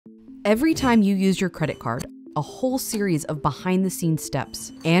Every time you use your credit card, a whole series of behind-the-scenes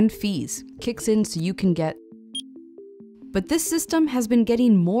steps and fees kicks in so you can get. But this system has been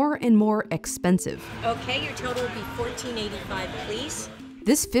getting more and more expensive. Okay, your total will be $14.85, please.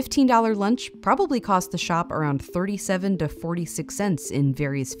 This $15 lunch probably cost the shop around 37 to 46 cents in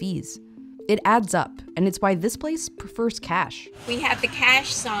various fees. It adds up, and it's why this place prefers cash. We have the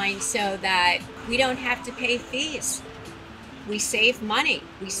cash sign so that we don't have to pay fees. We save money.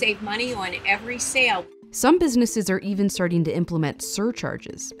 We save money on every sale. Some businesses are even starting to implement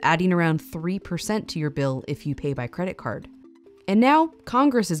surcharges, adding around 3% to your bill if you pay by credit card. And now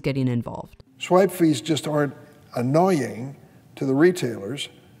Congress is getting involved. Swipe fees just aren't annoying to the retailers.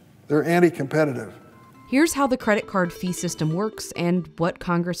 They're anti-competitive. Here's how the credit card fee system works and what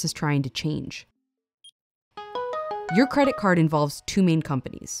Congress is trying to change. Your credit card involves two main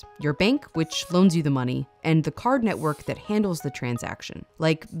companies: your bank, which loans you the money, and the card network that handles the transaction,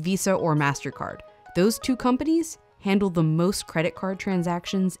 like Visa or Mastercard. Those two companies handle the most credit card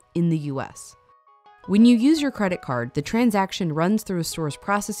transactions in the US. When you use your credit card, the transaction runs through a store's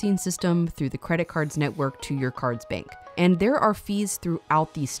processing system through the credit card's network to your card's bank, and there are fees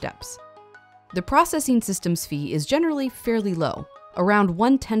throughout these steps. The processing system's fee is generally fairly low, around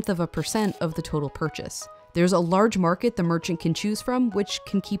 0.1% of the total purchase. There's a large market the merchant can choose from, which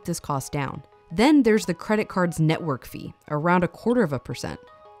can keep this cost down. Then there's the credit card's network fee, around 0.25%.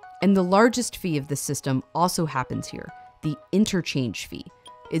 And the largest fee of this system also happens here, the interchange fee.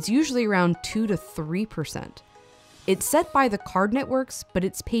 It's usually around 2 to 3%. It's set by the card networks, but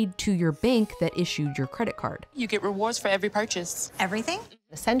it's paid to your bank that issued your credit card. You get rewards for every purchase. Everything?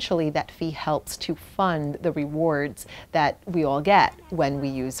 Essentially, that fee helps to fund the rewards that we all get when we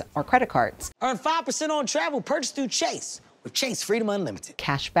use our credit cards. Earn 5% on travel purchased through Chase with Chase Freedom Unlimited.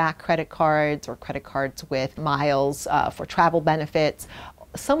 Cashback credit cards or credit cards with miles for travel benefits.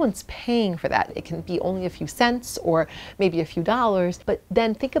 Someone's paying for that. It can be only a few cents or maybe a few dollars, but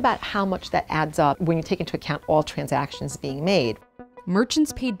then think about how much that adds up when you take into account all transactions being made.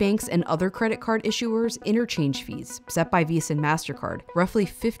 Merchants paid banks and other credit card issuers interchange fees, set by Visa and Mastercard, roughly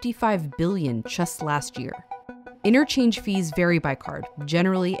 $55 billion just last year. Interchange fees vary by card.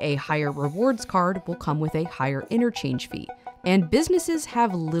 Generally, a higher rewards card will come with a higher interchange fee, and businesses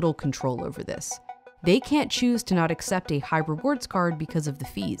have little control over this. They can't choose to not accept a high rewards card because of the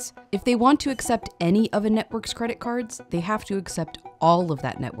fees. If they want to accept any of a network's credit cards, they have to accept all of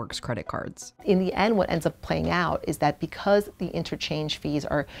that network's credit cards. In the end, what ends up playing out is that because the interchange fees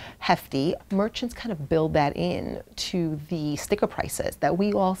are hefty, merchants kind of build that in to the sticker prices that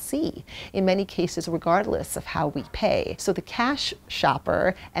we all see, in many cases regardless of how we pay. So the cash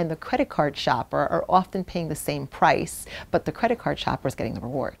shopper and the credit card shopper are often paying the same price, but the credit card shopper is getting the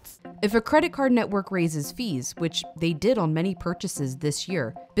rewards. If a credit card network raises fees, which they did on many purchases this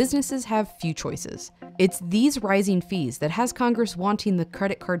year, businesses have few choices. It's these rising fees that has Congress wanting the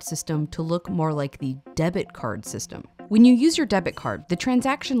credit card system to look more like the debit card system. When you use your debit card, the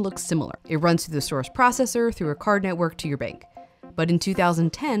transaction looks similar. It runs through the store's processor, through a card network to your bank. But in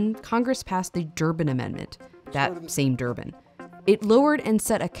 2010, Congress passed the Durbin Amendment, that same Durbin. It lowered and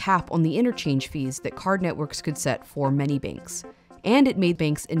set a cap on the interchange fees that card networks could set for many banks. And it made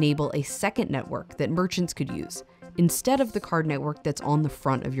banks enable a second network that merchants could use, instead of the card network that's on the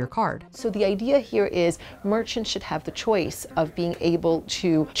front of your card. So the idea here is merchants should have the choice of being able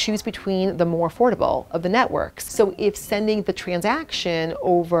to choose between the more affordable of the networks. So if sending the transaction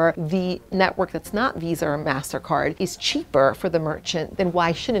over the network that's not Visa or Mastercard is cheaper for the merchant, then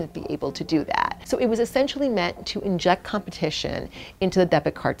why shouldn't it be able to do that? So it was essentially meant to inject competition into the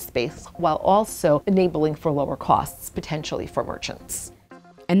debit card space while also enabling for lower costs potentially for merchants.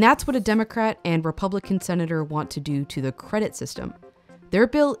 And that's what a Democrat and Republican senator want to do to the credit system. Their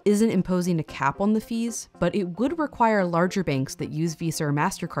bill isn't imposing a cap on the fees, but it would require larger banks that use Visa or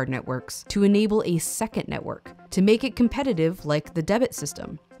Mastercard networks to enable a second network to make it competitive like the debit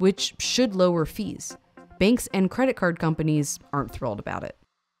system, which should lower fees. Banks and credit card companies aren't thrilled about it.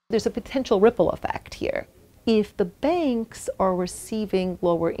 There's a potential ripple effect here. If the banks are receiving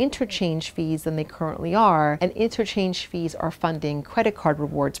lower interchange fees than they currently are, and interchange fees are funding credit card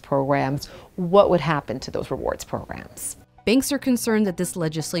rewards programs, what would happen to those rewards programs? Banks are concerned that this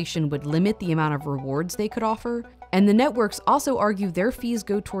legislation would limit the amount of rewards they could offer, and the networks also argue their fees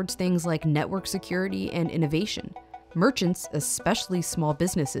go towards things like network security and innovation. Merchants, especially small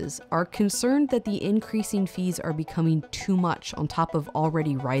businesses, are concerned that the increasing fees are becoming too much on top of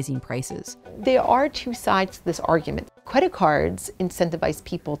already rising prices. There are two sides to this argument. Credit cards incentivize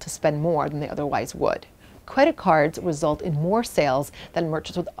people to spend more than they otherwise would. Credit cards result in more sales than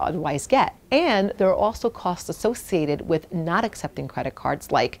merchants would otherwise get. And there are also costs associated with not accepting credit cards,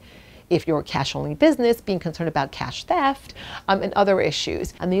 like if you're a cash-only business, being concerned about cash theft and other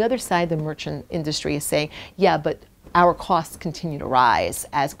issues. On the other side, the merchant industry is saying, yeah, but our costs continue to rise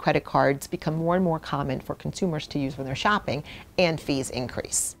as credit cards become more and more common for consumers to use when they're shopping and fees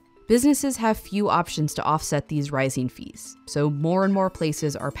increase. Businesses have few options to offset these rising fees, so more and more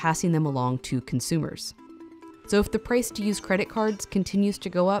places are passing them along to consumers. So if the price to use credit cards continues to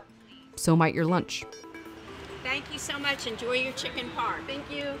go up, so might your lunch. Thank you so much. Enjoy your chicken parm. Thank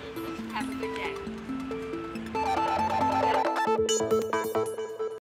you. Have a good day.